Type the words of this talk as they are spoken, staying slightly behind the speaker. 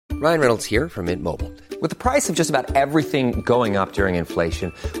Ryan Reynolds here from Mint Mobile. With the price of just about everything going up during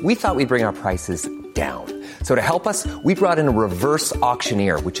inflation, we thought we'd bring our prices down. So to help us, we brought in a reverse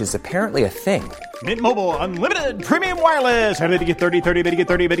auctioneer, which is apparently a thing. Mint Mobile Unlimited Premium Wireless. How to get 30, 30, bit to get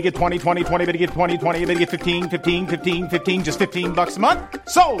 30, bit to get 20, 20, 20, bit to get 20, 20, bit to get 15, 15, 15, 15, just $15 a month?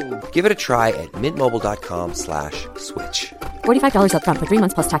 Sold! Give it a try at mintmobile.com/switch. $45 up front for 3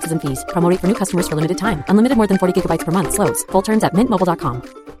 months plus taxes and fees. Promo rate for new customers for limited time. Unlimited more than 40 gigabytes per month. Slows full terms at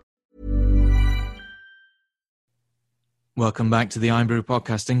mintmobile.com. Welcome back to the Iron Brew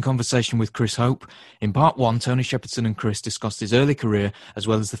podcast in conversation with Chris Hope. In part one, Tony Shepardson and Chris discussed his early career as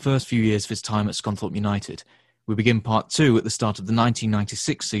well as the first few years of his time at Scunthorpe United. We begin part two at the start of the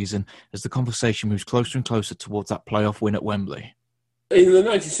 1996 season as the conversation moves closer and closer towards that playoff win at Wembley. In the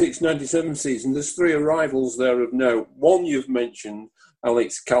 96-97 season, there's three arrivals there of note. One you've mentioned,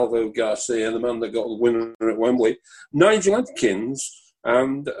 Alex Calvo-Garcia, the man that got the winner at Wembley. Nigel Adkins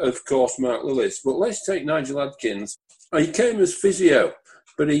and, of course, Mark Lillis. But let's take Nigel Adkins. He came as physio,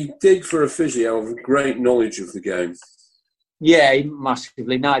 but he did for a physio have great knowledge of the game. Yeah,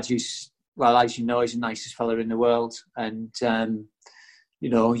 massively. Nigel's, well, as you know, he's the nicest fella in the world. And, you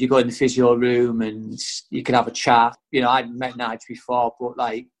know, you go in the physio room and you can have a chat. You know, I'd met Nigel before, but,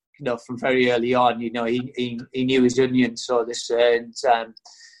 like, you know, from very early on, you know, he knew his onion, so this, and,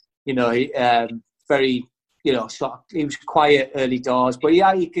 you know, he very, you know, sort of, he was quiet early doors, but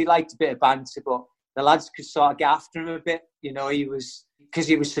yeah, he liked a bit of banter, but the lads could sort of get after him a bit. You know, because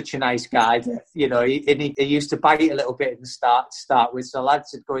he was such a nice guy that, you know, he used to bite a little bit in the start with. So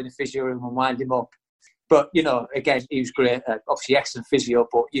lads would go in the physio room and wind him up. But, you know, again, he was great. Obviously, excellent physio,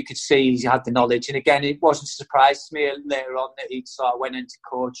 but you could see he had the knowledge. And again, it wasn't a surprise to me later on that he sort of went into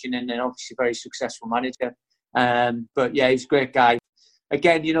coaching and then obviously a very successful manager. But yeah, he's a great guy.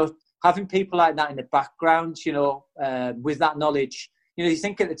 Again, you know, having people like that in the background, you know, with that knowledge, you know, you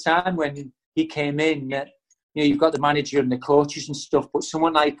think at the time when he came in, you know, you've got the manager and the coaches and stuff, but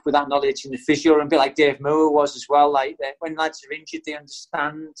someone like with that knowledge in the physio, and a bit like Dave Moore was as well, like when lads are injured, they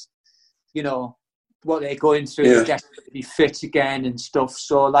understand, you know, what they're going through, they're desperate to be fit again and stuff.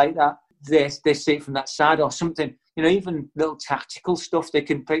 So like that, they see it from that side or something, you know, even little tactical stuff they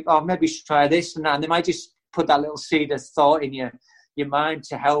can pick, oh, maybe you should try this and that, and they might just put that little seed of thought in your mind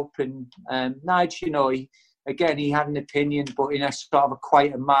to help. And Nigel, you know, he had an opinion, but in a sort of a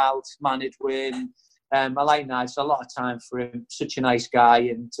quite a mild-mannered way. And, I like Nigel, a lot of time for him. Such a nice guy.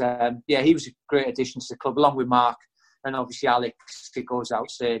 And, yeah, he was a great addition to the club, along with Mark. And obviously Alex, it goes out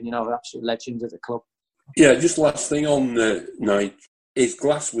saying, you know, absolute legend of the club. Yeah, just last thing on Nigel. His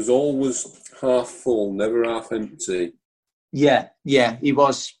glass was always half full, never half empty. Yeah,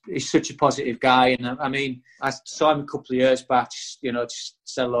 he's such a positive guy. And I mean, I saw him a couple of years back, you know, just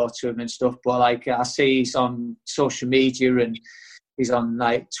said hello to him and stuff. But like, I see he's on social media and he's on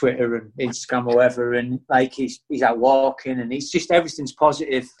like Twitter and Instagram or whatever. And like, he's out walking and he's just, everything's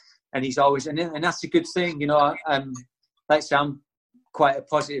positive. And he's always, and that's a good thing, you know. Like I say, I'm quite a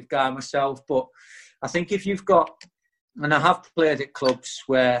positive guy myself. But I think if you've got, and I have played at clubs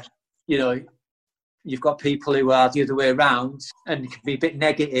where, you know, you've got people who are the other way around and it can be a bit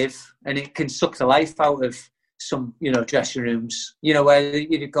negative and it can suck the life out of some, you know, dressing rooms, you know, where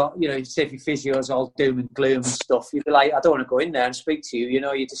you've got, you know, say if your physio's all doom and gloom and stuff, you'd be like, I don't want to go in there and speak to you, you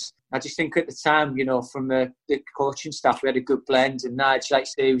know, I just think at the time, you know, from the coaching staff, we had a good blend and Nigel, like I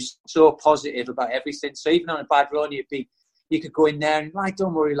say, he was so positive about everything. So even on a bad run, you could go in there and, like,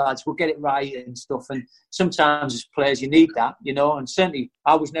 don't worry, lads, we'll get it right and stuff. And sometimes as players, you need that, you know. And certainly,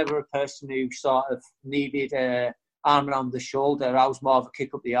 I was never a person who sort of needed an arm around the shoulder. I was more of a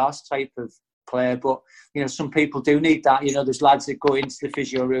kick up the arse type of player. But, you know, some people do need that. You know, there's lads that go into the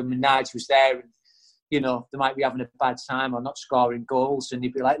physio room and Nigel was there and, you know, they might be having a bad time or not scoring goals. And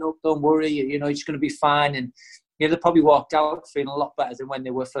he'd be like, look, don't worry, you know, it's going to be fine. And, you know, they probably walked out feeling a lot better than when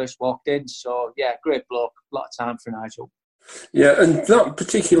they were first walked in. So, yeah, great bloke. A lot of time for Nigel. Yeah, and that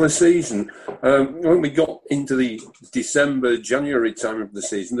particular season, when we got into the December, January time of the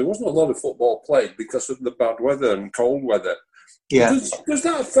season, there wasn't a lot of football played because of the bad weather and cold weather. Yeah. Does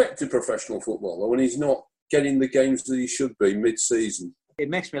that affect a professional footballer when he's not getting the games that he should be mid-season?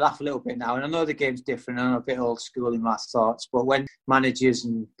 It makes me laugh a little bit now, and I know the game's different, and I'm a bit old school in my thoughts, but when managers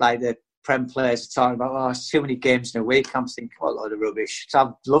and like the Prem players are talking about, it's too many games in a week, I'm thinking, what a load of rubbish. So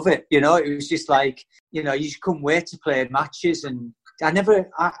I love it, you know. It was just like, you know, you just couldn't wait to play matches. And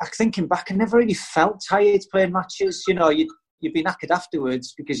thinking back, I never really felt tired playing matches. You know, you'd be knackered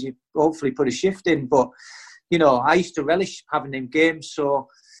afterwards because you hopefully put a shift in. But, you know, I used to relish having them games. So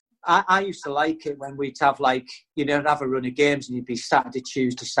I used to like it when we'd have, like, you know, have a run of games and you'd be Saturday,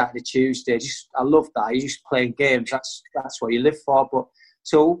 Tuesday. I loved that. You just playing games. That's what you live for. But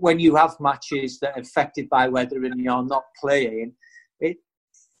So when you have matches that are affected by weather and you're not playing,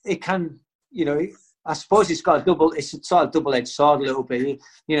 it can, you know, I suppose it's a sort of double-edged sword a little bit.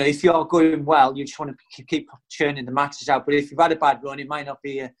 You know, if you're going well, you just want to keep churning the matches out. But if you've had a bad run, it might not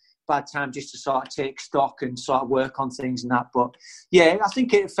be a bad time just to sort of take stock and sort of work on things and that. But yeah, I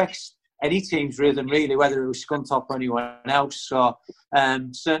think it affects any team's rhythm really, whether it was Scunthorpe or anyone else. So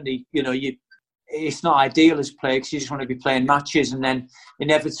certainly, you know, it's not ideal as players because you just want to be playing matches, and then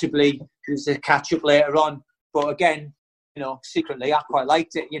inevitably there's a catch-up later on. But again, you know, secretly, I quite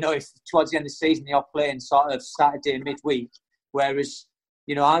liked it. You know, if towards the end of the season you're playing sort of Saturday midweek, whereas,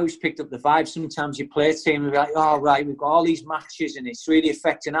 you know, I always picked up the vibe. Sometimes you play a team and be like, oh, right, we've got all these matches and it's really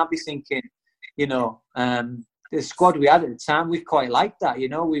affecting. I'd be thinking, you know, the squad we had at the time, we quite liked that. You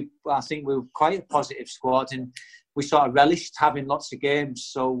know, I think we were quite a positive squad and we sort of relished having lots of games.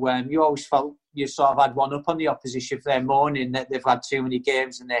 So you always felt you sort of had one up on the opposition if they're moaning that they've had too many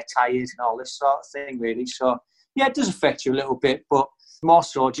games and they're tired and all this sort of thing, really. So, yeah, it does affect you a little bit, but more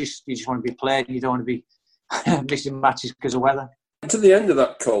so you just want to be playing. You don't want to be missing matches because of weather. To the end of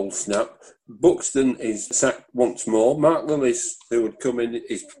that cold snap, Buxton is sacked once more. Mark Lillis, who had come in,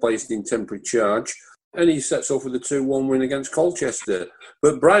 is placed in temporary charge, and he sets off with a 2-1 win against Colchester.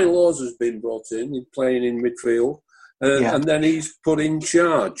 But Brian Laws has been brought in, he's playing in midfield, and then he's put in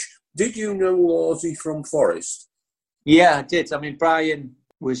charge. Did you know Lawsy from Forest? Yeah, I did. I mean, Brian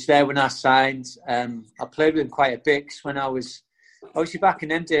was there when I signed. I played with him quite a bit when I was obviously back in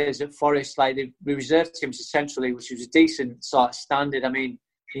them days at Forest. Like we reserved teams essentially, which was a decent sort of standard. I mean,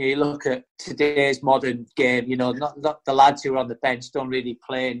 you look at today's modern game. You know, not the lads who are on the bench don't really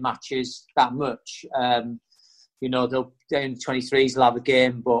play in matches that much. You know, they'll in 23s they'll have a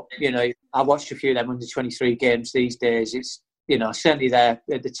game, but you know, I watched a few of them under 23 games these days. It's, you know, certainly they're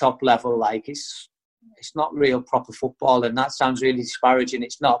at the top level. Like it's not real proper football, and that sounds really disparaging.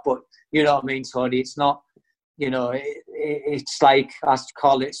 It's not, but you know what I mean, Tony. It's not, you know, it's like I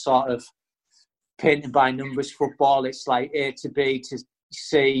call it sort of painted by numbers football. It's like A to B to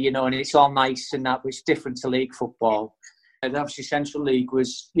C, you know, and it's all nice and that, but it's different to league football. And obviously Central League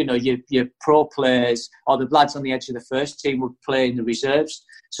was, you know, your pro players or the lads on the edge of the first team would play in the reserves.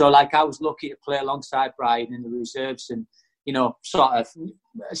 So like I was lucky to play alongside Brian in the reserves and, you know, sort of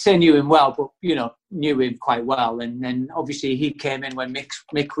say knew him well, but, you know, knew him quite well. And then obviously he came in when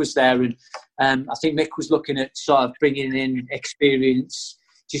Mick was there. And I think Mick was looking at sort of bringing in experience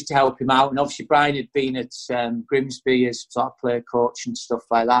just to help him out. And obviously Brian had been at Grimsby as sort of player coach and stuff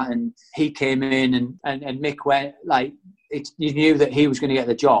like that. And he came in and Mick went, like, you knew that he was going to get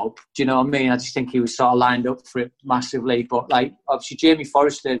the job. Do you know what I mean? I just think he was sort of lined up for it massively. But, like, obviously Jamie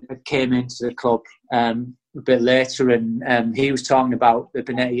Forrester came into the club a bit later and he was talking about the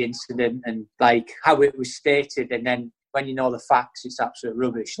Benetti incident and, like, how it was stated. And then when you know the facts, it's absolute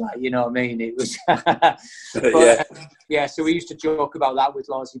rubbish. Like, you know what I mean? It was... so we used to joke about that with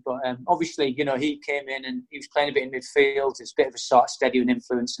Lawsy. But obviously, you know, he came in and he was playing a bit in midfield. It's a bit of a sort of steadying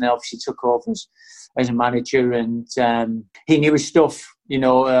influence, and obviously took over as a manager, and he knew his stuff, you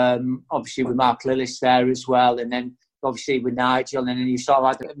know, obviously with Mark Lillis there as well, and then obviously with Nigel, and then you sort of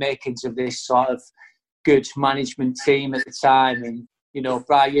had the makings of this sort of good management team at the time. And, you know,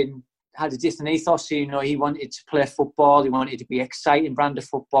 Brian had a different ethos. You know, he wanted to play football, he wanted to be exciting brand of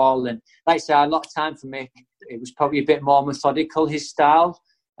football, and like I said, I had a lot of time for Mick. It was probably a bit more methodical, his style,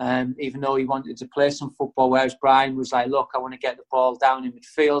 even though he wanted to play some football, whereas Brian was like, look, I want to get the ball down in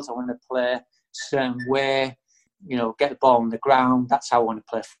midfield, I want to play certain way, you know, get the ball on the ground. That's how I want to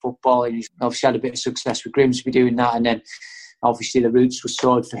play football. And he's obviously had a bit of success with Grimsby doing that, and then obviously the roots were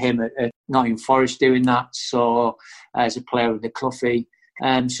sowed for him at Nottingham Forest doing that, so as a player of the Cloughie.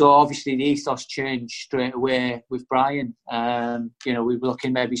 So obviously the ethos changed straight away with Brian. You know, we were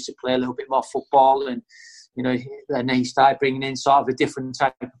looking maybe to play a little bit more football, and, you know, and then he started bringing in sort of a different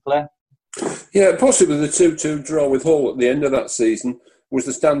type of player. Yeah, possibly the 2-2 draw with Hull at the end of that season was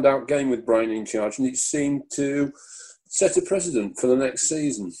the standout game with Brian in charge, and it seemed to set a precedent for the next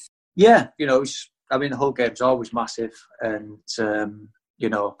season. Yeah, you know, the Hull game's always massive, and, you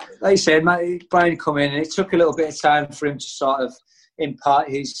know, like I said, Brian come in, and it took a little bit of time for him to sort of impart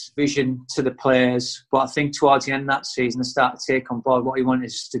his vision to the players, but I think towards the end of that season, I started to take on board what he wanted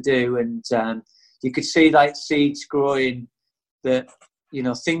us to do, and you could see like seeds growing, that, you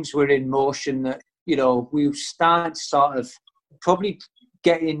know, things were in motion, that, you know, we were starting to sort of probably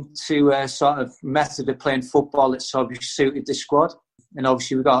get into a sort of method of playing football that sort of suited the squad. And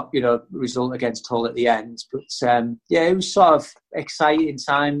obviously we got, you know, a result against Hull at the end. But it was sort of exciting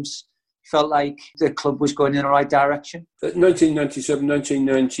times. Felt like the club was going in the right direction. At 1997,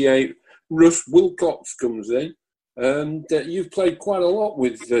 1998, Russ Wilcox comes in. And you've played quite a lot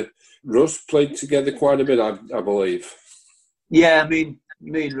with Russ, played together quite a bit, I believe. Yeah, I mean,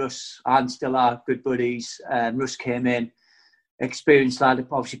 me and Russ and still are good buddies. Russ came in, experienced lad,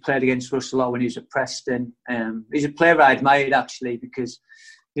 obviously played against Russ a lot when he was at Preston. He's a player I admired, actually, because,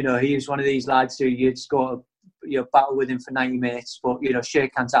 you know, he was one of these lads who you'd score, battle with him for 90 minutes, but,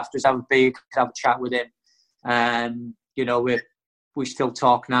 shake hands after, have a beer, have a chat with him. We still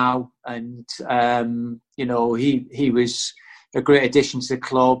talk now, and he was a great addition to the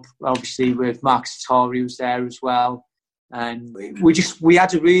club. Obviously, with Mark Sartori was there as well, and we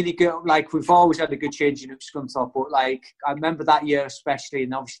had a really good, we've always had a good changing room at Scunthorpe, but I remember that year especially,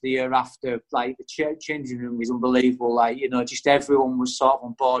 and obviously the year after, the changing room was unbelievable. Just everyone was sort of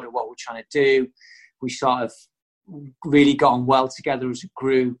on board with what we're trying to do. We sort of really got on well together as a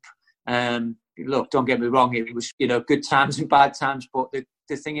group. Look, don't get me wrong, it was, good times and bad times, but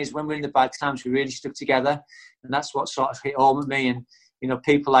the thing is, when we're in the bad times, we really stuck together, and that's what sort of hit home at me. And,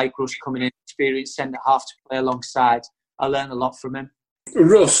 people like Russ coming in, experienced centre-half to play alongside, I learned a lot from him.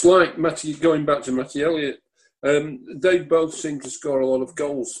 Russ, like Matty, going back to Matty Elliott, they both seem to score a lot of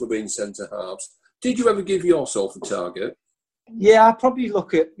goals for being centre-halves. Did you ever give yourself a target? Yeah, I probably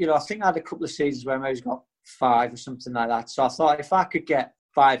look at, I think I had a couple of seasons where I maybe got 5 or something like that. So I thought if I could get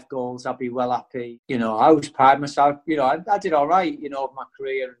 5 goals, I'd be well happy. I always pride myself. I did all right, over my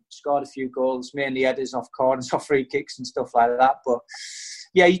career, and scored a few goals, mainly headers off corners, off free kicks and stuff like that. But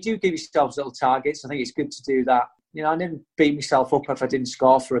yeah, you do give yourselves little targets. I think it's good to do that. I didn't beat myself up if I didn't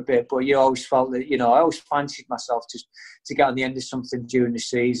score for a bit, but you always felt that, I always fancied myself just to get on the end of something during the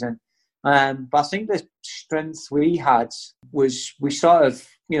season. But I think the strength we had was we sort of,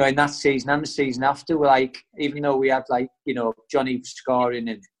 in that season and the season after, we're even though we had Johnny was scoring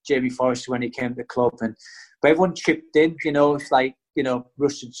and Jamie Forrester when he came to the club, but everyone chipped in, it's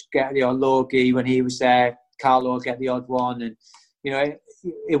Russ would get the odd Logie when he was there, Carlo would get the odd one, and,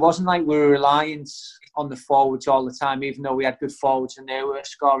 it wasn't like we were reliant on the forwards all the time, even though we had good forwards and they were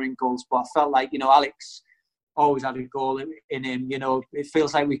scoring goals. But I felt like, Alex always had a goal in him. It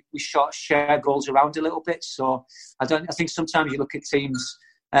feels like we share goals around a little bit. So I think sometimes you look at teams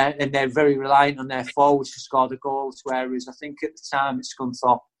and they're very reliant on their forwards to score the goals. Whereas I think at the time at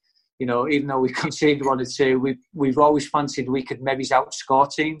Scunthorpe, even though we conceded 1 or 2, we've always fancied we could maybe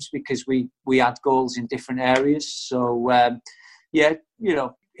outscore teams because we had goals in different areas. So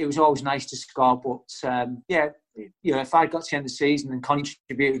it was always nice to score. But if I got to the end of the season and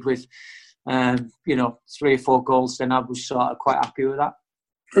contributed with 3 or 4 goals, then I was sort of quite happy with that.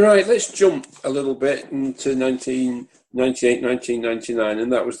 Right, let's jump a little bit into 1998, 1999,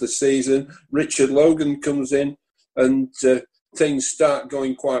 and that was the season. Richard Logan comes in and things start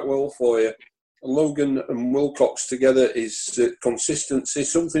going quite well for you. Logan and Wilcox together is consistency,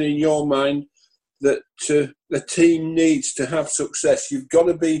 something in your mind that the team needs to have success. You've got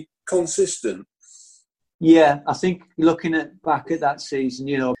to be consistent. Yeah, I think looking back at that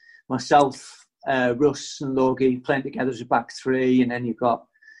season, myself, Russ and Logie playing together as a back 3, and then you've got,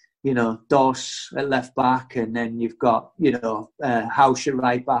 Doss at left back, and then you've got, Hausch at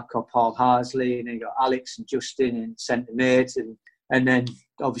right back, or Paul Harsley, and then you've got Alex and Justin in centre mid, and then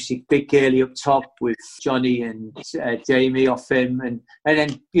obviously Big Gailey up top with Johnny and Jamie off him, and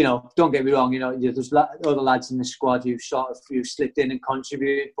then don't get me wrong, there's other lads in the squad who slipped in and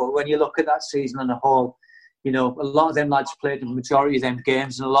contributed, but when you look at that season on a whole, a lot of them lads played the majority of them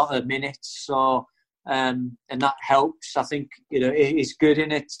games and a lot of minutes, so and that helps. I think it's good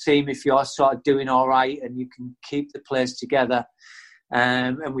in a team if you're sort of doing all right and you can keep the players together.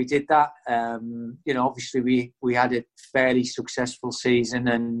 And we did that. Obviously we had a fairly successful season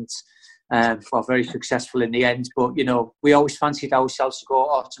and very successful in the end. But we always fancied ourselves to go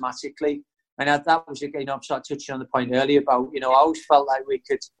automatically, and that was again. I'm sort of touching on the point earlier about I always felt like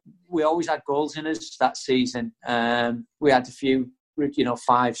we always had goals in us that season. We had a few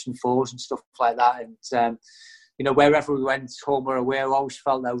 5s and 4s and stuff like that, and wherever we went, home or away, I always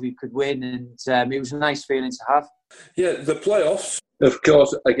felt that we could win, and it was a nice feeling to have. Yeah, the playoffs, of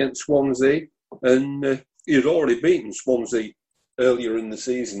course, against Swansea, and you'd already beaten Swansea earlier in the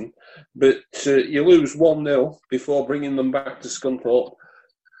season, but you lose 1-0 before bringing them back to Scunthorpe.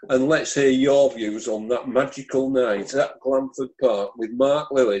 And let's hear your views on that magical night at Glanford Park with Mark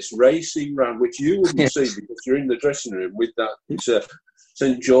Lillis racing round, which you wouldn't see because you're in the dressing room with that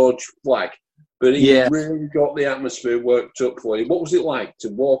St George flag. But he really got the atmosphere worked up for you. What was it like to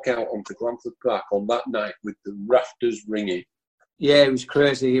walk out onto Glanford Park on that night with the rafters ringing? Yeah, it was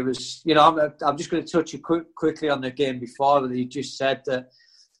crazy. It was, I'm just going to touch you quickly on the game before. That you just said that,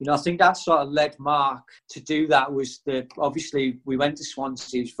 I think that sort of led Mark to do that. Was obviously we went to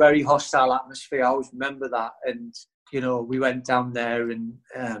Swansea. It was very hostile atmosphere. I always remember that. And, we went down there and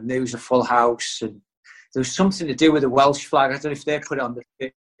there was a full house. And there was something to do with the Welsh flag. I don't know if they put it on the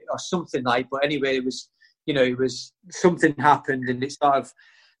pitch or something like. But anyway, it was something happened and it sort of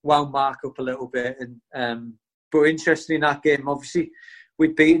wound Mark up a little bit. And but interesting in that game, obviously,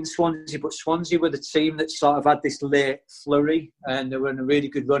 we'd beaten Swansea, but Swansea were the team that sort of had this late flurry and they were in a really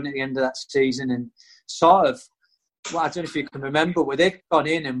good run at the end of that season. And sort of, I don't know if you can remember, where they'd gone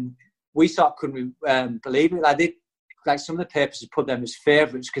in and we sort of couldn't believe it. Like some of the papers had put them as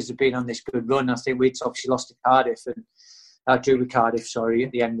favourites because they'd been on this good run. I think we'd obviously lost to Cardiff and drew with Cardiff,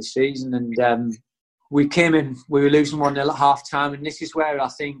 at the end of the season. And we came in, we were losing 1-0 at half time. And this is where I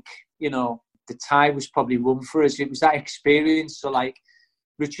think, the tie was probably won for us. It was that experience. So like,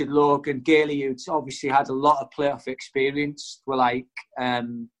 Richard Logan, Gailey, who'd obviously had a lot of playoff experience, were like,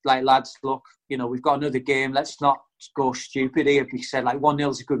 lads, look, we've got another game. Let's not go stupid here. We said,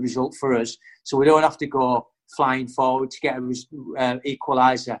 1-0 is a good result for us. So we don't have to go flying forward to get an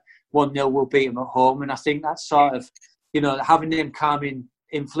equaliser. 1-0 will beat them at home. And I think that's sort of, having them calming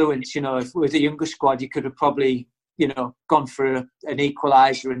influence, if with a younger squad, you could have probably, gone for an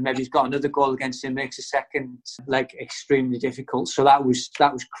equaliser and maybe he's got another goal against him, makes a second leg extremely difficult. So that was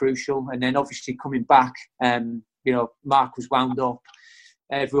crucial. And then obviously coming back, Mark was wound up.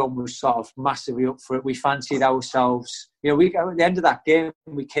 Everyone was sort of massively up for it. We fancied ourselves. We at the end of that game,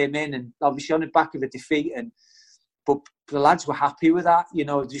 we came in and obviously on the back of a defeat, but the lads were happy with that.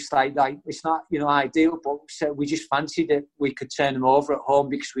 Just like it's not ideal, but we just fancied it. We could turn them over at home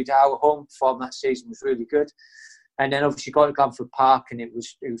because our home form that season was really good. And then obviously got to Glanford Park and it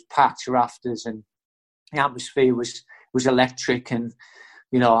was packed to rafters and the atmosphere was electric. And,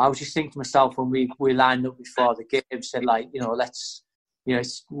 I was just thinking to myself when we lined up before the game, said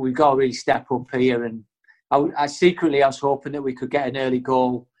we've got to really step up here. And I secretly, I was hoping that we could get an early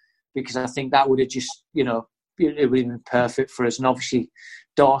goal because I think that would have just, it would have been perfect for us. And obviously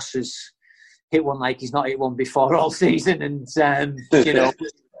Dawes hit one like he's not hit one before all season. And,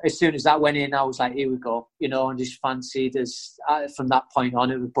 as soon as that went in, I was like, here we go, and just fancied us from that point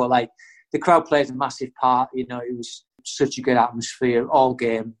on. But the crowd played a massive part, it was such a good atmosphere all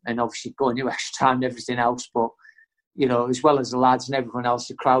game and obviously going to extra time and everything else. But, as well as the lads and everyone else,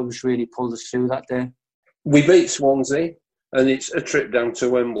 the crowd was really pulled us through that day. We beat Swansea and it's a trip down to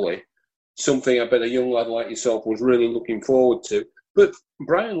Wembley, something I bet a young lad like yourself was really looking forward to. But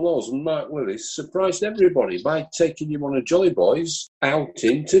Brian Laws and Mark Willis surprised everybody by taking you on a Jolly Boys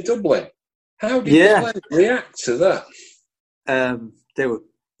outing to Dublin. How did the players react to that? They were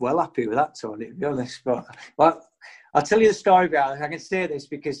well happy with that, Tony, to be honest. But I'll tell you the story about it. I can say this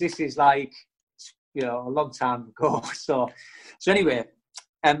because this is a long time ago. So anyway,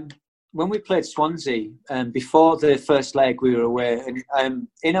 when we played Swansea, before the first leg, we were away. And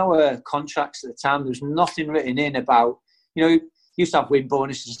in our contracts at the time, there was nothing written in about, used to have win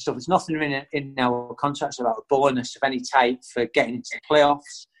bonuses and stuff. There's nothing written in our contracts about a bonus of any type for getting into the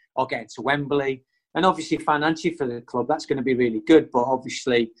playoffs or getting to Wembley. And obviously, financially for the club, that's going to be really good. But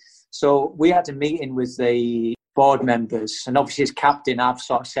obviously, so we had a meeting with the board members. And obviously, as captain, I've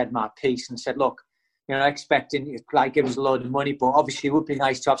sort of said my piece and said, look, expecting you to give us a load of money, but obviously it would be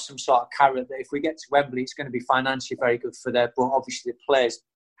nice to have some sort of carrot that if we get to Wembley, it's going to be financially very good for them. But obviously, the players,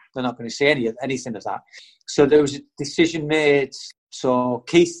 they're not going to see anything of that. So there was a decision made. So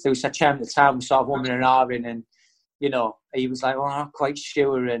Keith, who was our chairman at the time, was sort of woman and ahhing, and he was like, "Oh, I'm not quite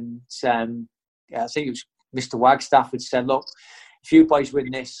sure." And I think it was Mr. Wagstaff had said, "Look, if you boys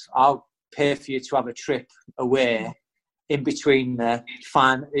win this, I'll pay for you to have a trip away in between the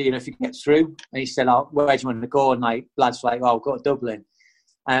fan. If you get through." And he said, "Oh, where do you want to go?" And lads were like, "Oh, I'll go to Dublin."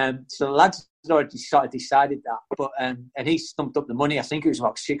 So the lads had already sort of decided that, but and he stumped up the money. I think it was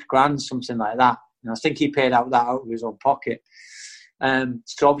about $6,000, something like that. And I think he paid that out of his own pocket.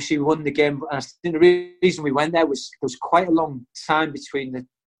 So obviously we won the game. And I think the reason we went there was there was quite a long time between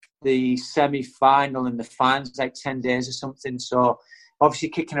the semi-final and the finals, like 10 days or something. So obviously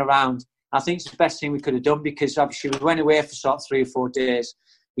kicking around. I think it's the best thing we could have done because obviously we went away for sort of 3 or 4 days.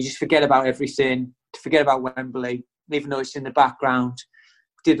 We just forget about everything, forget about Wembley, even though it's in the background.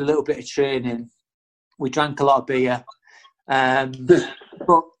 Did a little bit of training. We drank a lot of beer.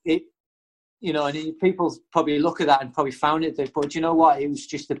 But it, and people probably look at that and probably found it. But you know what? It was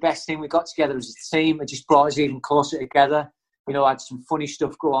just the best thing we got together as a team. It just brought us even closer together. I had some funny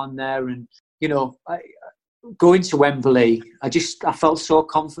stuff go on there. And, going to Wembley, I felt so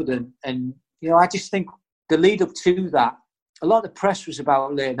confident. And, I just think the lead up to that, a lot of the press was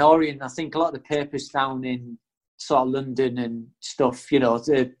about Leyton Orient. I think a lot of the papers down in sort of London and stuff, you know,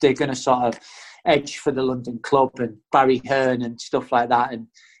 they're going to sort of edge for the London club and Barry Hearn and stuff like that. And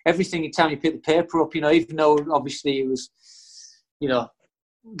everything in time you pick the paper up, you know, even though obviously it was, you know,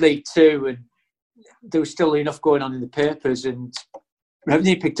 League Two and there was still enough going on in the papers. And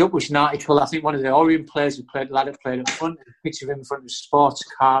everything he picked up was an article. I think one of the Orient players who played, lad who played up front, a picture of him in front of a sports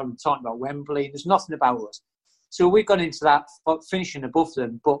car and talking about Wembley. There's nothing about us. So we got into that, finishing above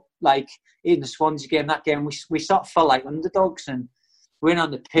them. But like in the Swansea game, that game, we sort of felt like underdogs and went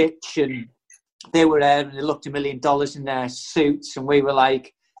on the pitch and they were there and they looked $1 million in their suits and we were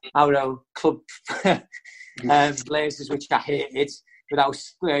like our club blazers, which I hated, without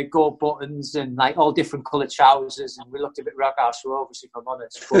gold buttons and like all different coloured trousers, and we looked a bit rag-ass rovers, if I'm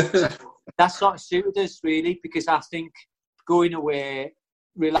honest. But that sort of suited us really, because I think going away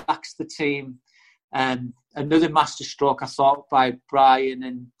relaxed the team. Another masterstroke, I thought, by Brian,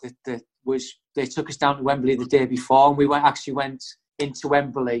 and they took us down to Wembley the day before, and we went into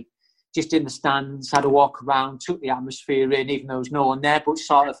Wembley, just in the stands, had a walk around, took the atmosphere in, even though there was no one there. But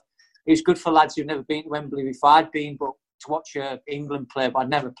sort of, it was good for lads who've never been to Wembley before. I'd been, but to watch England play, but I'd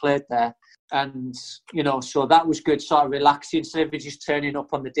never played there. And, you know, so that was good, sort of relaxing, instead of just turning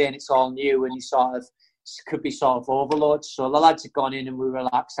up on the day and it's all new and you sort of could be sort of overload. So the lads had gone in and we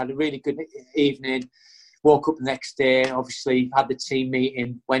relaxed, had a really good evening, woke up the next day, obviously had the team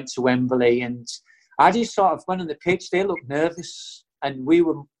meeting, went to Wembley, and I just sort of went on the pitch. They looked nervous and we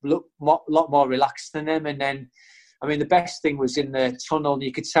were a lot more relaxed than them. And then, I mean, the best thing was in the tunnel, and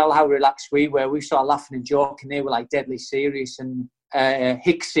you could tell how relaxed we were. We started laughing and joking. They were like deadly serious. And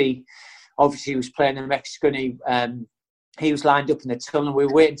Hicksy, obviously, was playing in Mexican. He was lined up in the tunnel, and we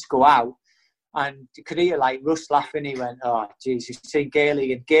were waiting to go out. And you could hear like Russ laughing. He went, "Oh, jeez, you see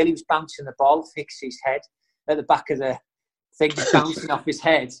Gailey." And Gailey was bouncing the ball off Hicksy's head at the back of the thing, just bouncing off his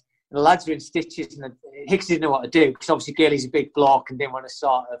head. And the lads were in stitches, and Hicksy didn't know what to do, because obviously Gailey's a big bloke and didn't want to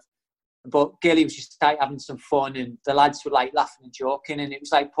sort of. But Gailey was just like having some fun, and the lads were like laughing and joking, and it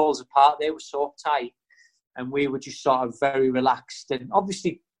was like poles apart. They were so tight, and we were just sort of very relaxed and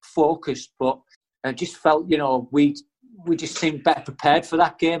obviously focused, but I just felt, you know, we just seemed better prepared for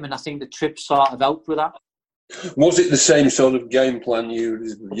that game, and I think the trip sort of helped with that. Was it the same sort of game plan you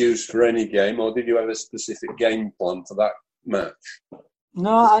used for any game, or did you have a specific game plan for that match?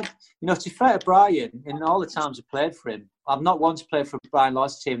 No, to be fair to Brian, in all the times I played for him, I've not once played for Brian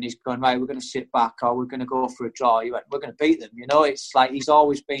Lord's team and he's gone, right, we're going to sit back or we're going to go for a draw. He went, we're going to beat them. You know, it's like he's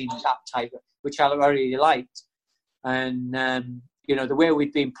always been that type, which I really liked. And, you know, the way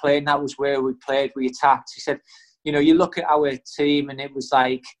we'd been playing, that was where we played, we attacked. He said, you know, you look at our team and it was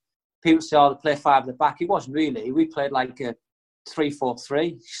like, people say, oh, they play five at the back. It wasn't really. We played like a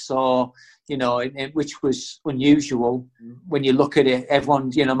 3-4-3. So, you know, which was unusual when you look at it.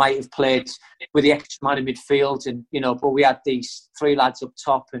 Everyone, you know, might have played with the extra man in midfield, and, you know, but we had these three lads up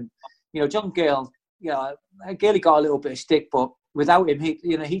top. And, you know, John Gale, you know, Gailey got a little bit of stick, but without him,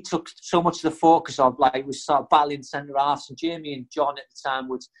 he took so much of the focus of, like, was sort of battling centre halves, and Jamie and John at the time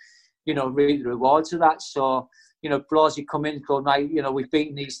would, you know, reap the rewards of that. So, you know, Blasey come in and go, right, you know, we've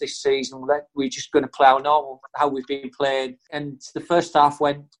beaten these this season. We're just going to play our normal, how we've been playing. And the first half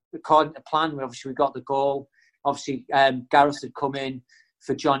went according to plan. We got the goal. Obviously, Gareth had come in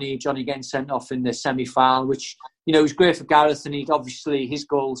for Johnny getting sent off in the semi-final, which, you know, was great for Gareth, and he'd obviously, his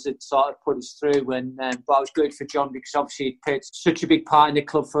goals had sort of put us through. And but it was good for John, because obviously he'd played such a big part in the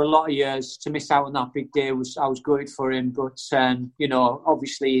club for a lot of years. To miss out on that big day I was good for him. But you know,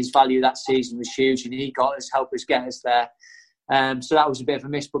 obviously his value that season was huge, and he got us, helped us get us there. So that was a bit of a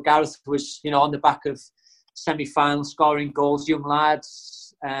miss. But Gareth was, you know, on the back of semi-final, scoring goals, young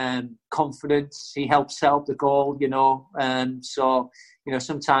lads, confidence. He helped set up the goal, you know. So, you know,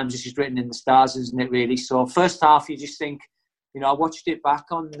 sometimes it's just written in the stars, isn't it, really? So first half, you just think, you know, I watched it back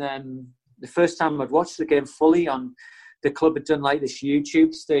on the first time I'd watched the game fully on, the club had done like this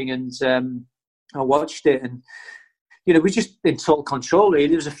YouTube thing, and I watched it, and, you know, we just in total control, really.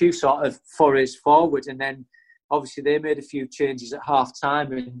 There was a few sort of forays forward, and then obviously they made a few changes at half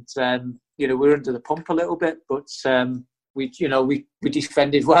time, and, you know, we were under the pump a little bit, but we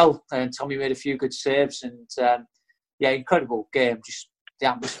defended well, and Tommy made a few good saves, and yeah, incredible game, just the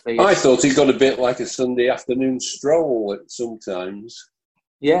atmosphere. I thought it got a bit like a Sunday afternoon stroll at sometimes.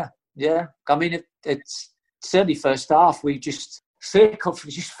 Yeah. I mean, it's certainly first half, we just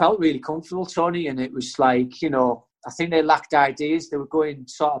felt really comfortable, Tony, and it was like, you know, I think they lacked ideas. They were going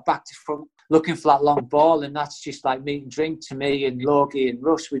sort of back to front, looking for that long ball, and that's just like meat and drink to me. And Logie and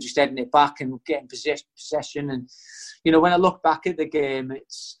Russ were just heading it back and getting possession. And, you know, when I look back at the game,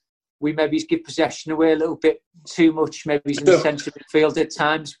 we maybe give possession away a little bit too much, maybe in the centre of midfield at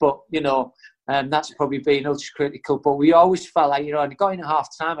times. But, you know, That's probably been ultra critical. But we always felt like, and it got in at half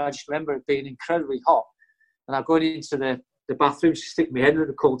time. I just remember it being incredibly hot. And I'm going into the bathroom to stick my head in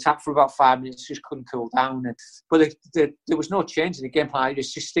the cold tap for about 5 minutes, just couldn't cool down. But there was no change in the game plan. I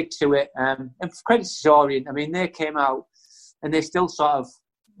just stick to it. And for credit to Orient, I mean, they came out and they still sort of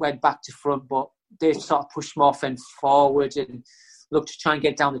went back to front, but they sort of pushed Morfen forward and looked to try and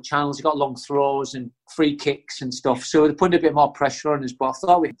get down the channels. They got long throws and free kicks and stuff. So they put a bit more pressure on us, but I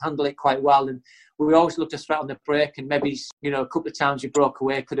thought we handled it quite well. And we always looked to threat on the break, and maybe, a couple of times we broke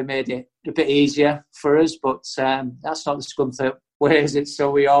away, could have made it a bit easier for us. But that's not the Scunthorpe way, is it?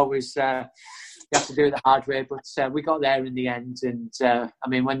 So we always you have to do it the hard way. But we got there in the end. And I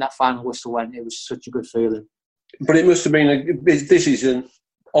mean, when that final whistle went, it was such a good feeling. But it must have been this is an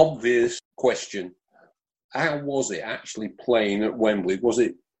obvious question. How was it actually playing at Wembley? Was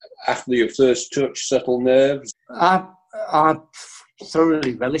it after your first touch settled nerves? I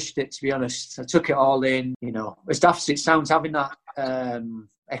thoroughly relished it, to be honest. I took it all in. As daft as it sounds, having that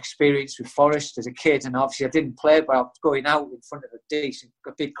experience with Forest as a kid, and obviously I didn't play, but I was going out in front of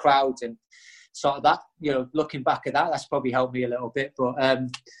a big crowd, and sort of that, looking back at that, that's probably helped me a little bit. But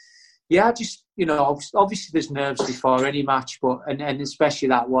I just, obviously there's nerves before any match, but and especially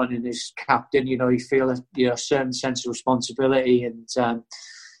that one, and as captain, you feel a certain sense of responsibility. And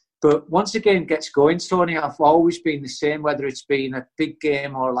but once the game gets going, Tony, I've always been the same, whether it's been a big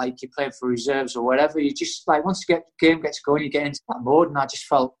game or like you're playing for reserves or whatever. You just like, once the game gets going, you get into that mode, and I just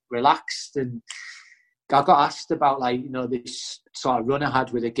felt relaxed. And I got asked about this sort of run I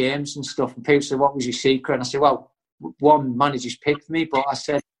had with the games and stuff, and people said, "What was your secret?" And I said, "Well, one, managers picked me," but I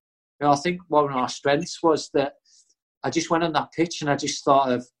said, I think one of our strengths was that I just went on that pitch and I just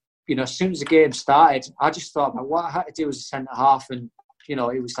thought of, as soon as the game started, I just thought about what I had to do as a centre half, and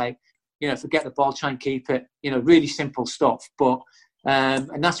it was like, if we get the ball, try and keep it, really simple stuff. But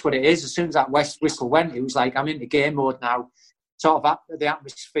and that's what it is. As soon as that whistle went, it was like, I'm in the game mode now. Sort of the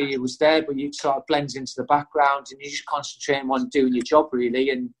atmosphere was there, but it sort of blends into the background, and you just concentrate on doing your job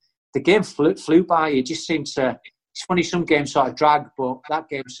really. And the game flew by. It just seemed to. It's funny, some games sort of drag, but that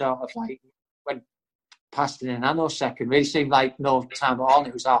game sort of like went past in a nanosecond. Really seemed like no time at all, and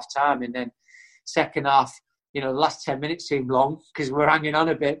it was half time. And then second half, the last 10 minutes seemed long because we were hanging on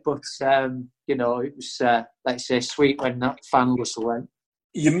a bit, but it was let's say sweet when that final whistle went.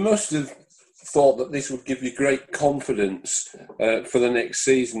 You must have thought that this would give you great confidence for the next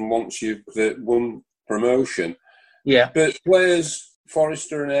season once you've won promotion. Yeah. But players,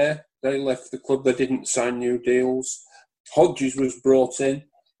 Forrester and Ayre, they left the club. They didn't sign new deals. Hodges was brought in,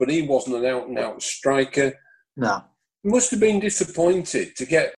 but he wasn't an out-and-out striker. No. You must have been disappointed to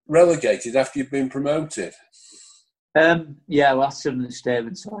get relegated after you've been promoted. Yeah, well, that's an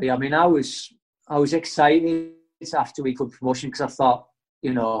understatement. Sorry. I mean, I was excited after we got promotion because I thought,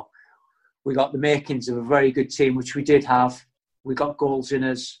 we got the makings of a very good team, which we did have. We got goals in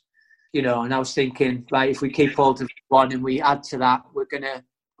us, and I was thinking, right, if we keep hold of one and we add to that, we're going to,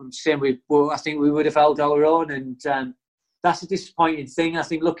 I think we would have held our own, and that's a disappointing thing. I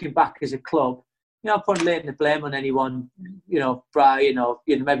think looking back as a club, I'm probably laying the blame on anyone. Brian,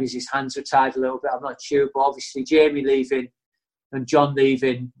 maybe his hands were tied a little bit. I'm not sure, but obviously Jamie leaving and John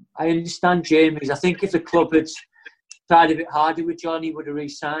leaving. I understand Jamie's. I think if the club had tried a bit harder with John, he would have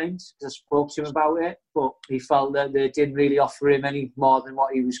re-signed because I spoke to him about it. But he felt that they didn't really offer him any more than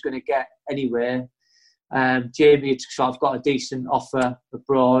what he was going to get anyway. Jamie had sort of got a decent offer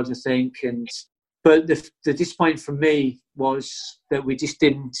abroad, I think. But the disappointment for me was that we just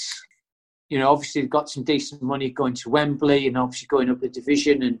didn't, obviously got some decent money going to Wembley and obviously going up the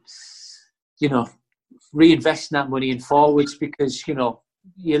division and, reinvesting that money in forwards because,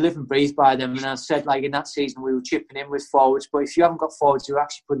 you live and breathe by them. And I said, like, in that season, we were chipping in with forwards. But if you haven't got forwards who are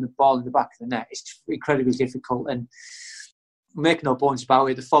actually putting the ball in the back of the net, it's incredibly difficult. And make no bones about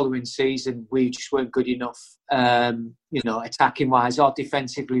it, the following season, we just weren't good enough, attacking-wise or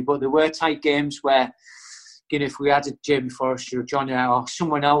defensively. But there were tight games where, if we had a Jamie Forrester or Johnny or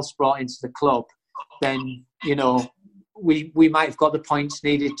someone else brought into the club, then, we might have got the points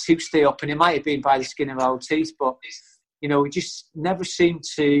needed to stay up. And it might have been by the skin of our teeth, but we just never seemed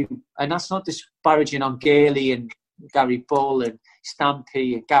to, and that's not disparaging on Gailey and Gary Bull and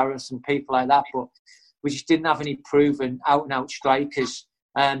Stampy and Gareth and people like that, but we just didn't have any proven out-and-out strikers.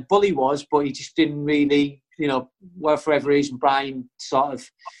 Bully was, but he just didn't really, well, for whatever reason, Brian sort of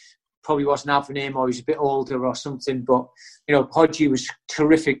probably wasn't having him or he was a bit older or something. But, Hodgie was a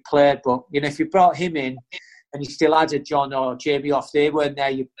terrific player. But, if you brought him in and you still had a John or Jamie off, they weren't there,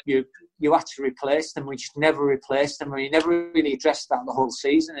 you had to replace them. We just never replaced them. We never really addressed that the whole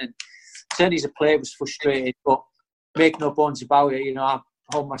season. And certainly as a player, was frustrated. But make no bones about it, I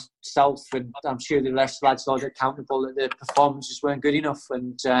hold myself, and I'm sure the rest of the lads are accountable that the performances weren't good enough.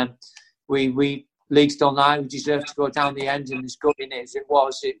 And we leagues don't lie, we deserved to go down the end, and as good in it as it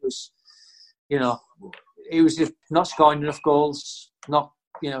was, you know, it was just not scoring enough goals, not,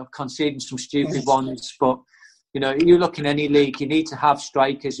 you know, conceding some stupid ones. But, you know, you look in any league, you need to have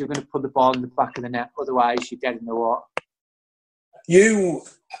strikers who are going to put the ball in the back of the net, otherwise you're dead in the water. You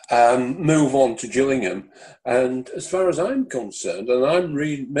move on to Gillingham, and as far as I'm concerned, and I'm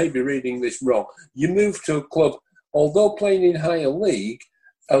maybe reading this wrong, you move to a club, although playing in higher league,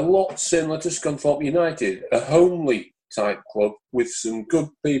 a lot similar to Scunthorpe United, a homely type club with some good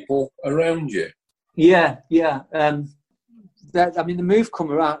people around you. Yeah. The move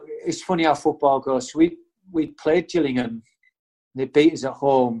come around. It's funny how football goes. We played Gillingham, they beat us at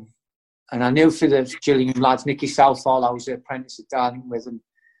home. And I knew for the Gillingham lads, Nicky Southall, I was an apprentice at Darling with, and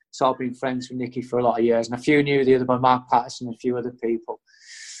so I've been friends with Nicky for a lot of years. And a few knew the other by Mark Patterson and a few other people.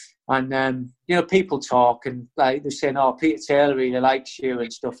 And, you know, people talk and like they're saying, oh, Peter Taylor really likes you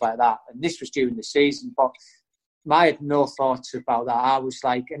and stuff like that. And this was during the season. But I had no thoughts about that. I was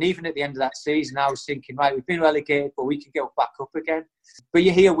like, and even at the end of that season, I was thinking, right, we've been relegated, but we can get back up again. But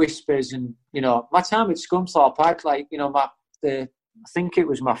you hear whispers and, you know, my time at Scunthorpe, I'd like, you know, I think it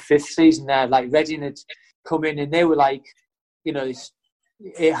was my 5th season there, like Reading had come in and they were like, you know,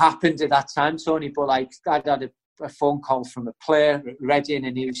 it happened at that time, Tony, but like I'd had a phone call from a player at Reading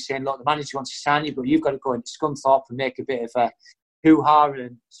and he was saying, look, the manager wants to sign you, but you've got to go into Scunthorpe and make a bit of a hoo-ha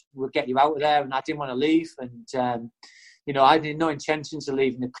and we'll get you out of there. And I didn't want to leave. And, you know, I had no intentions of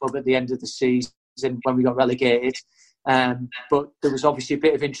leaving the club at the end of the season when we got relegated. But there was obviously a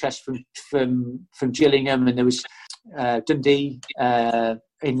bit of interest from Gillingham, and there was Dundee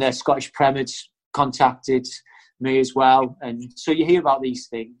in the Scottish Premiers contacted me as well. And so you hear about these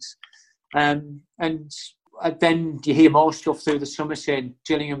things. And then you hear more stuff through the summer saying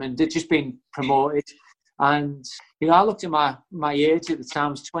Gillingham and they've just been promoted. And, you know, I looked at my age at the time,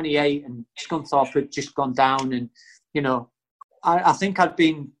 I was 28, and Scunthorpe had just gone down. And, you know, I think I'd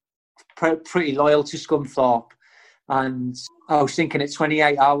been pretty loyal to Scunthorpe. And I was thinking at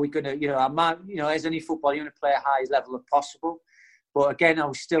 28, are we going to, you know, as any football, you want to play a high level as possible. But again, I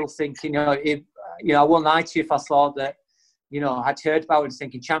was still thinking, I won't lie to you if I thought that, you know, I'd heard about it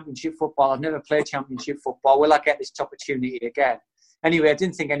thinking Championship football. I've never played Championship football. Will I get this opportunity again? Anyway, I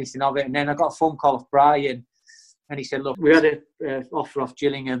didn't think anything of it. And then I got a phone call off Brian and he said, look, we had an offer off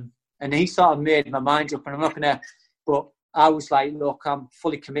Gillingham. And he sort of made my mind up, and I'm not going to, but I was like, look, I'm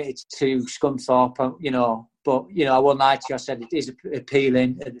fully committed to Scunthorpe, you know, but, you know, I won't lie to you. I said it is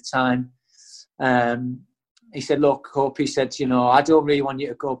appealing at the time. He said, look, Hope, he said, you know, I don't really want you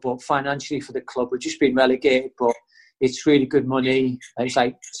to go, but financially for the club, we've just been relegated, but it's really good money. It's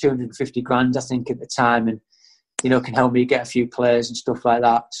like 250 grand, I think, at the time, and, you know, can help me get a few players and stuff like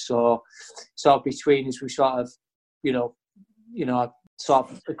that. So between us, we sort of, I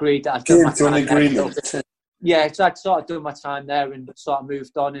sort of agreed that I'd done my time there. Yeah, so I'd sort of done my time there and sort of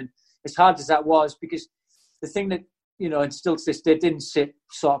moved on. And as hard as that was, because the thing that, you know, and still to this day didn't sit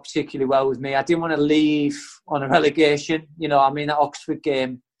sort of particularly well with me. I didn't want to leave on a relegation. You know, I mean, that Oxford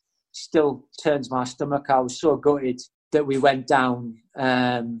game still turns my stomach. I was so gutted that we went down. You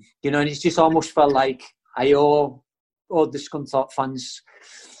know, and it just almost felt like I owe the Scunthorpe fans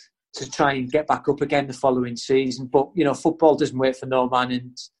to try and get back up again the following season. But, you know, football doesn't wait for no man,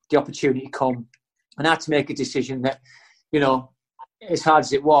 and the opportunity come. And I had to make a decision that, you know, as hard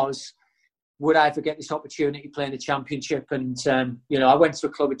as it was, would I ever get this opportunity playing the Championship? And, you know, I went to a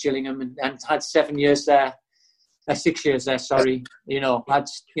club at Gillingham and had 6 years there, sorry. You know, I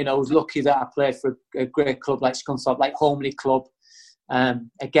was lucky that I played for a great club like Scunthorpe, like homely club.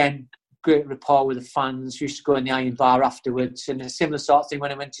 Again, great rapport with the fans. Used to go in the Iron Bar afterwards, and a similar sort of thing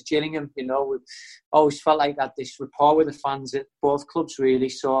when I went to Gillingham. You know, I always felt like I had this rapport with the fans at both clubs, really.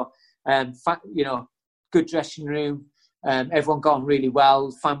 So, you know, good dressing room. Everyone got on really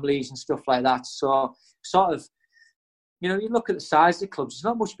well, families and stuff like that. So, sort of, you know, you look at the size of the clubs, there's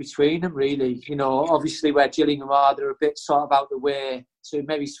not much between them, really. You know, obviously where Gillingham are, they're a bit sort of out the way. So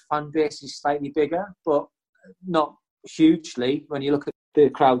maybe fan base is slightly bigger, but not hugely when you look at the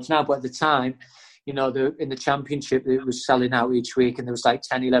crowds now. But at the time, you know, in the Championship, it was selling out each week, and there was like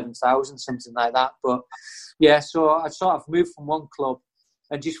 10, 11,000, something like that. But yeah, so I sort of moved from one club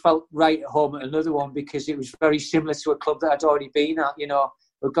and just felt right at home at another one, because it was very similar to a club that I'd already been at. You know,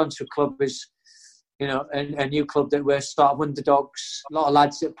 we've gone to a club as, you know, a new club that were sort of underdogs. A lot of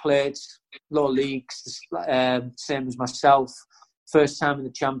lads that played lower leagues, same as myself. First time in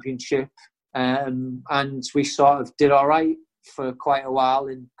the Championship, and we sort of did all right for quite a while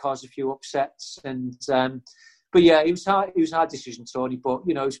and caused a few upsets. And But yeah, it was hard. It was a hard decision, Tony. But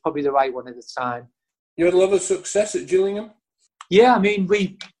it was probably the right one at the time. You had a lot of success at Gillingham. Yeah, I mean,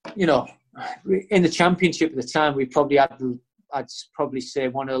 in the Championship at the time, we probably had, I'd probably say,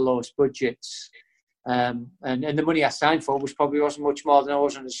 one of the lowest budgets. And the money I signed for wasn't much more than I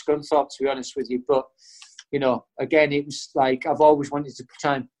was on the Scunthorpe, to be honest with you. But again, it was like I've always wanted to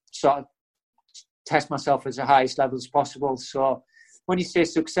try and sort of test myself at the highest level as possible. So when you say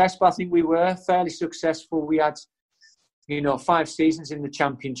successful, I think we were fairly successful. We had 5 seasons in the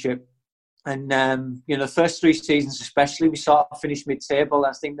Championship. And, the first 3 seasons especially, we sort of finished mid-table.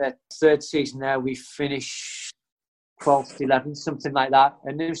 I think the third season there, we finished 12th, 11th, something like that.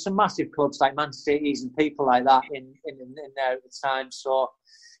 And there were some massive clubs like Man City's and people like that in there at the time. So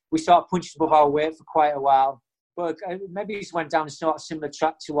we sort of punched above our weight for quite a while. But maybe it went down a sort of similar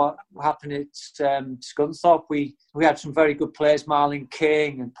track to what happened at Scunthorpe. We had some very good players, Marlon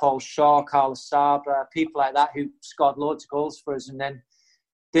King and Paul Shaw, Carlos Sabra, people like that who scored loads of goals for us. And then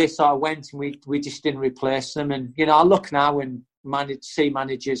they sort of went and we just didn't replace them. And, I look now and see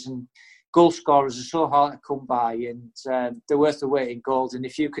managers and goal scorers are so hard to come by and they're worth the weight in gold. And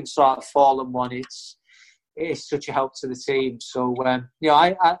if you can sort of fall on one, it's such a help to the team. So, I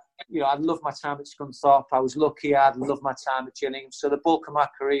love my time at Scunthorpe. I was lucky. I loved my time at Gillingham. So the bulk of my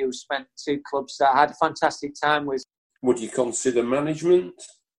career was spent at 2 clubs that I had a fantastic time with. Would you consider management?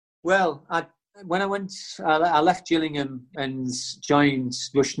 Well, when I left Gillingham and joined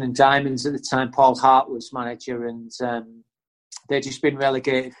Rushden and Diamonds at the time. Paul Hart was manager, and they'd just been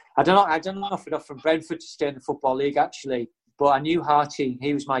relegated. I don't know if enough from Brentford to stay in the Football League actually, but I knew Harty.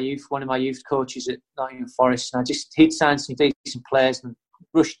 He was one of my youth coaches at Nottingham Forest, and he'd signed some decent players, and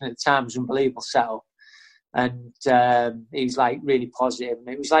Rushden at the time was an unbelievable setup, and he was like really positive, and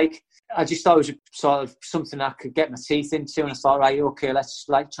it was like. I just thought it was sort of something I could get my teeth into, and I thought, right, okay, let's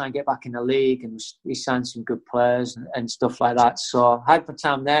try and get back in the league. And he signed some good players and stuff like that. So I had my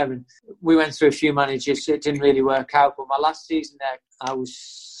time there, and we went through a few managers. It didn't really work out, but my last season there, I was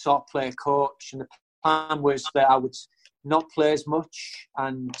sort of player coach, and the plan was that I would not play as much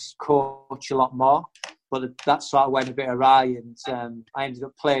and coach a lot more. But that sort of went a bit awry, and I ended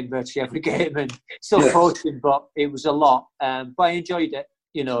up playing virtually every game and still coaching, but it was a lot. But I enjoyed it.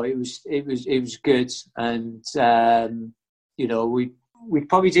 It was good, and we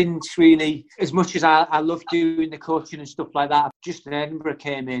probably didn't really, as much as I loved doing the coaching and stuff like that. Justin Edinburgh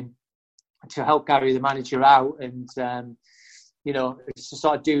came in to help Gary the manager out, and to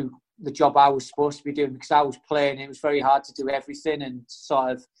sort of do the job I was supposed to be doing because I was playing. It was very hard to do everything, and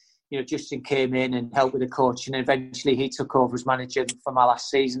sort of Justin came in and helped with the coaching, and eventually he took over as manager for my last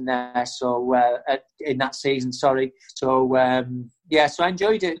season there. So in that season, sorry. So so I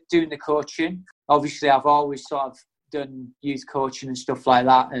enjoyed it doing the coaching. Obviously, I've always sort of done youth coaching and stuff like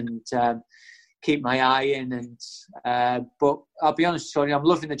that, and keep my eye in. And but I'll be honest, Tony, I'm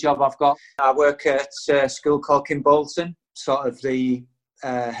loving the job I've got. I work at a school called Kimbolton, sort of the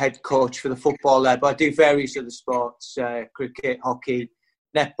head coach for the football there, but I do various other sports: cricket, hockey,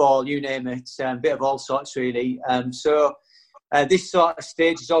 netball, you name it, a bit of all sorts really. So this sort of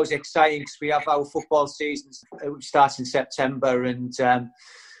stage is always exciting because we have our football seasons. It starts in September, and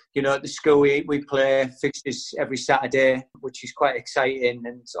at the school we play fixtures every Saturday, which is quite exciting.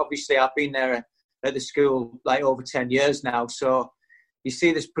 And obviously I've been there at the school like over 10 years now, so you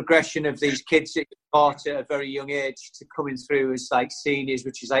see this progression of these kids that you taught at a very young age to coming through as like seniors,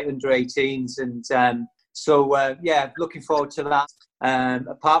 which is like under 18s, and looking forward to that.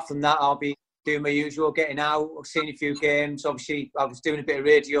 Apart from that, I'll be doing my usual, getting out, seeing a few games. Obviously, I was doing a bit of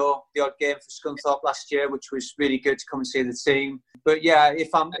radio, the odd game for Scunthorpe last year, which was really good to come and see the team. But yeah, if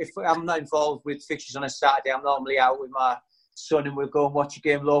I'm not involved with fixtures on a Saturday, I'm normally out with my son, and we'll go and watch a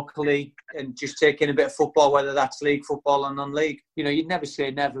game locally and just take in a bit of football, whether that's league football or non-league. You'd never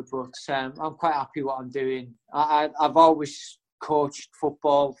say never, but I'm quite happy what I'm doing. I've always coached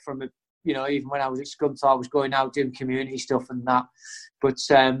football from even when I was at Scunthorpe, I was going out doing community stuff and that. But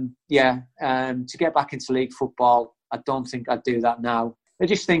to get back into league football, I don't think I'd do that now. I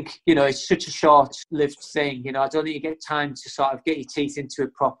just think, it's such a short-lived thing. I don't think you get time to sort of get your teeth into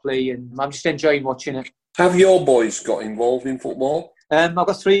it properly, and I'm just enjoying watching it. Have your boys got involved in football? I've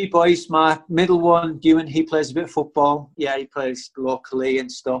got 3 boys. My middle one, Ewan, he plays a bit of football. Yeah, he plays locally and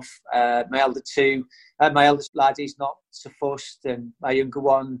stuff. My elder 2, my eldest lad, he's not so fussed, and my younger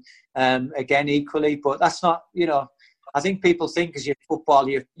one, again, equally. But that's not, I think people think as you're football,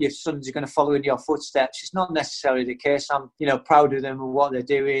 your sons are going to follow in your footsteps. It's not necessarily the case. I'm, proud of them and what they're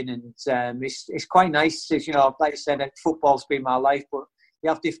doing, and it's quite nice. Like I said, football's been my life, but you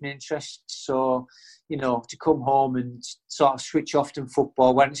have different interests. So, to come home and sort of switch off from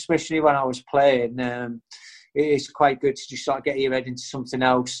football, especially when I was playing, it's quite good to just sort of get your head into something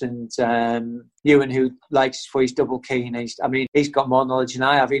else. And Ewan, who likes for his double keen, he's got more knowledge than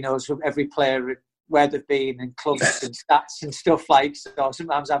I have. He knows every player, where they've been and clubs and stats and stuff like. So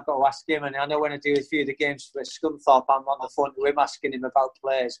sometimes I've got to ask him, and I know when I do a few of the games for Scunthorpe, I'm on the phone to him asking him about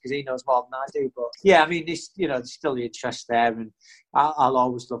players because he knows more than I do. But yeah, I mean, there's still the interest there, and I'll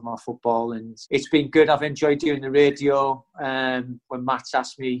always love my football, and it's been good. I've enjoyed doing the radio when Matt's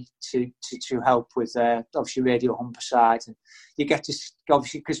asked me to help with obviously Radio Humberside, and you get to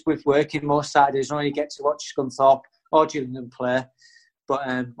obviously, because we're working most Saturdays, only get to watch Scunthorpe or Gillingham play. But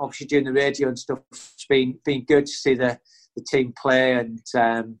obviously doing the radio and stuff, it's been good to see the team play. And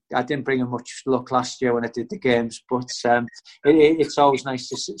I didn't bring them much luck last year when I did the games, but it's always nice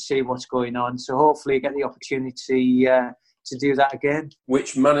to see what's going on. So hopefully I get the opportunity to do that again.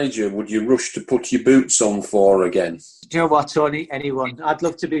 Which manager would you rush to put your boots on for again? Do you know what, Tony? Anyone. I'd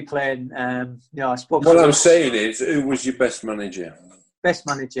love to be playing. I spoke. What I'm saying is, who was your best manager? Best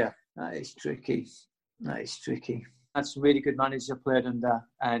manager. That is tricky. I had some really good managers I played under,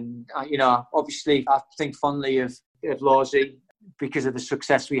 and obviously I think fondly of Lawsey because of the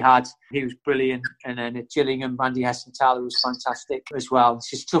success we had. He was brilliant, and then at Gillingham, Andy Hessenthaler was fantastic as well. It's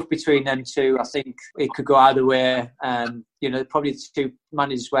just tough between them two. I think it could go either way. Probably the two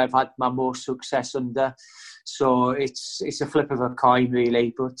managers where I've had my most success under. So it's a flip of a coin,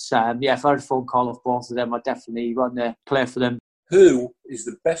 really. But if I had a phone call off both of them, I'd definitely want to play for them. Who is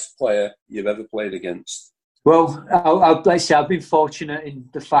the best player you've ever played against? Well, I've been fortunate in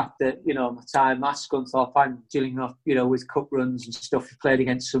the fact that, my time at Scunthorpe and Gillingham, with cup runs and stuff, we played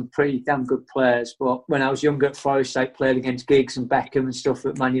against some pretty damn good players. But when I was younger at Forest, I played against Giggs and Beckham and stuff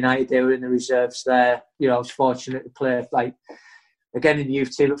at Man United. They were in the reserves there. I was fortunate to play, again in the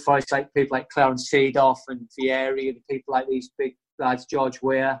youth team at Forest, people like Clarence Seedorf and Vieri and people like these big lads, George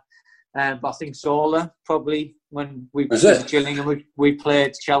Weah. But I think Zola, probably, when we was at Gillingham, we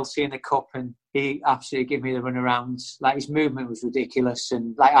played Chelsea in the Cup, and he absolutely gave me the run around. His movement was ridiculous,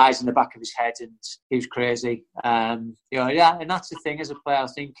 and eyes in the back of his head, and he was crazy. And that's the thing as a player. I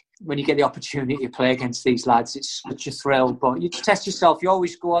think when you get the opportunity to play against these lads, it's such a thrill. But you test yourself. You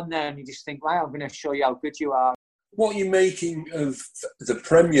always go on there and you just think, I'm going to show you how good you are. What are you making of the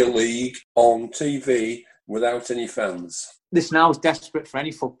Premier League on TV without any fans? This now is desperate for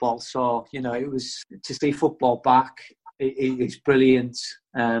any football, so it was to see football back. It's brilliant.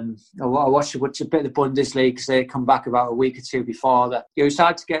 I watched a bit of the Bundesliga because they come back about a week or two before that. It was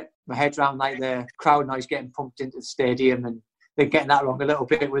hard to get my head around the crowd noise getting pumped into the stadium, and they're getting that wrong a little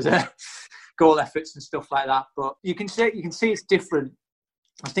bit with goal efforts and stuff like that. But you can see it's different.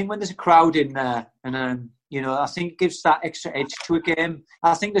 I think when there's a crowd in there, and I think it gives that extra edge to a game.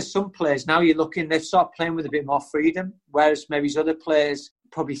 I think there's some players now you're looking, they've started playing with a bit more freedom, whereas maybe other players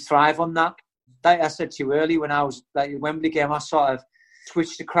probably thrive on that. Like I said to you earlier, when I was at the Wembley game, I sort of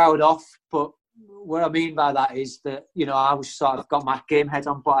switched the crowd off. But what I mean by that is that, I was sort of got my game head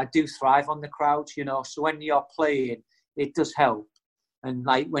on, but I do thrive on the crowd, So when you're playing, it does help. And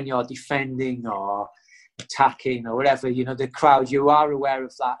when you're defending or attacking or whatever, the crowd, you are aware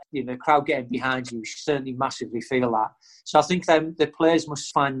of that. The crowd getting behind you certainly massively feel that. So I think the players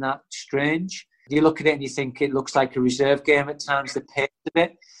must find that strange. You look at it and you think it looks like a reserve game at times, the pace of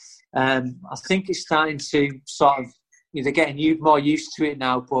it. I think it's starting to sort of, they're getting more used to it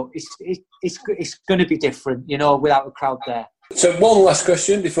now, but it's going to be different, without a crowd there. So one last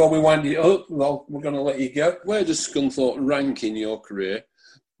question before we wind it up. Well, we're going to let you go. Where does Scunthorpe rank in your career?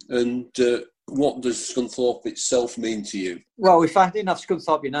 And what does Scunthorpe itself mean to you? Well, if I didn't have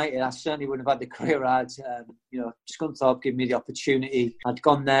Scunthorpe United, I certainly wouldn't have had the career I had. Scunthorpe gave me the opportunity. I'd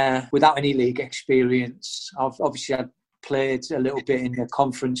gone there without any league experience. Obviously, I'd played a little bit in the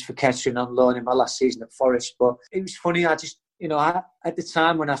conference for Kettering on loan in my last season at Forest. But it was funny, I just, at the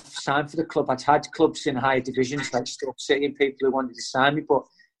time when I signed for the club, I'd had clubs in higher divisions like Stoke City and people who wanted to sign me, but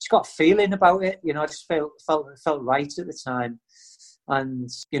just got a feeling about it. I just felt right at the time. And,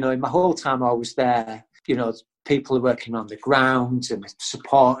 in my whole time I was there, people are working on the ground and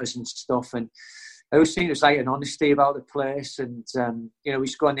supporters and stuff. And I always think it was an honesty about the place. And, we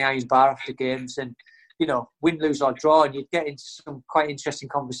used to go on the Iron Bar after games and, win, lose or draw. And you'd get into some quite interesting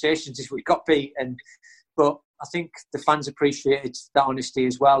conversations if we got beat. But I think the fans appreciated that honesty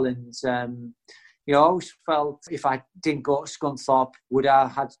as well. And, I always felt if I didn't go to Scunthorpe, would I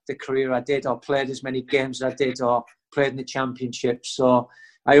have had the career I did or played as many games as I did or played in the Championship. So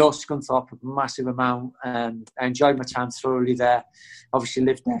I owe Scunthorpe a massive amount. I enjoyed my time thoroughly there. Obviously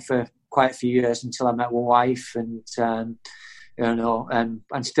lived there for quite a few years until I met my wife, and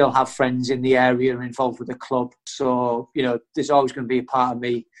and still have friends in the area involved with the club. So there's always going to be a part of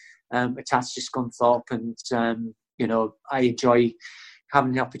me attached to Scunthorpe, and I enjoy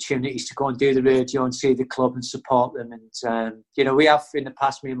having the opportunities to go and do the radio and see the club and support them. And we have in the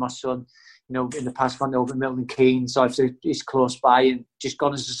past, me and my son, in the past gone over Milton Keynes, so it's close by, and just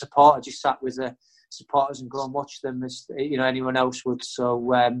gone as a supporter, just sat with the supporters and go and watch them as anyone else would.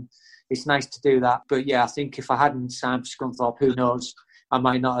 So it's nice to do that. But yeah, I think if I hadn't signed for Scunthorpe, who knows, I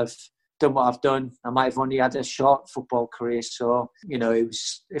might not have done what I've done. I might have only had a short football career. So it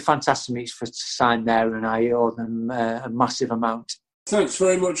was fantastic to me to sign there, and I owe them a massive amount. Thanks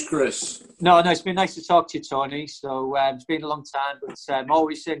very much, Chris. No, it's been nice to talk to you, Tony. So it's been a long time, but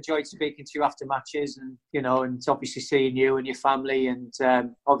always enjoyed speaking to you after matches, and and obviously seeing you and your family, and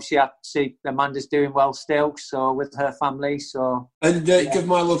obviously I see Amanda's doing well still, so with her family. So give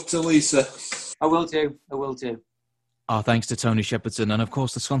my love to Lisa. I will do. Our thanks to Tony Shepardson and, of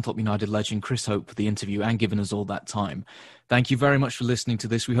course, the Scunthorpe United legend Chris Hope for the interview and giving us all that time. Thank you very much for listening to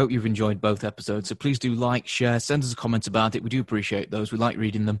this. We hope you've enjoyed both episodes. So please do like, share, send us a comment about it. We do appreciate those. We like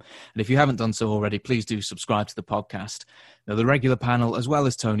reading them. And if you haven't done so already, please do subscribe to the podcast. Now, the regular panel, as well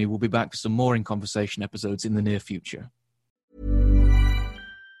as Tony, will be back for some more In Conversation episodes in the near future.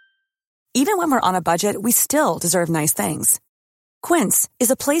 Even when we're on a budget, we still deserve nice things. Quince is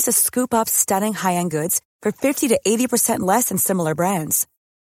a place to scoop up stunning high-end goods for 50 to 80% less than similar brands.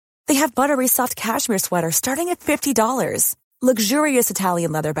 They have buttery soft cashmere sweaters starting at $50, luxurious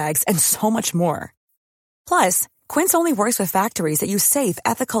Italian leather bags, and so much more. Plus, Quince only works with factories that use safe,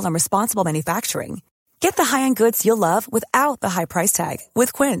 ethical, and responsible manufacturing. Get the high-end goods you'll love without the high price tag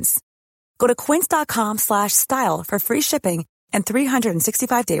with Quince. Go to quince.com/style for free shipping and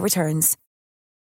 365-day returns.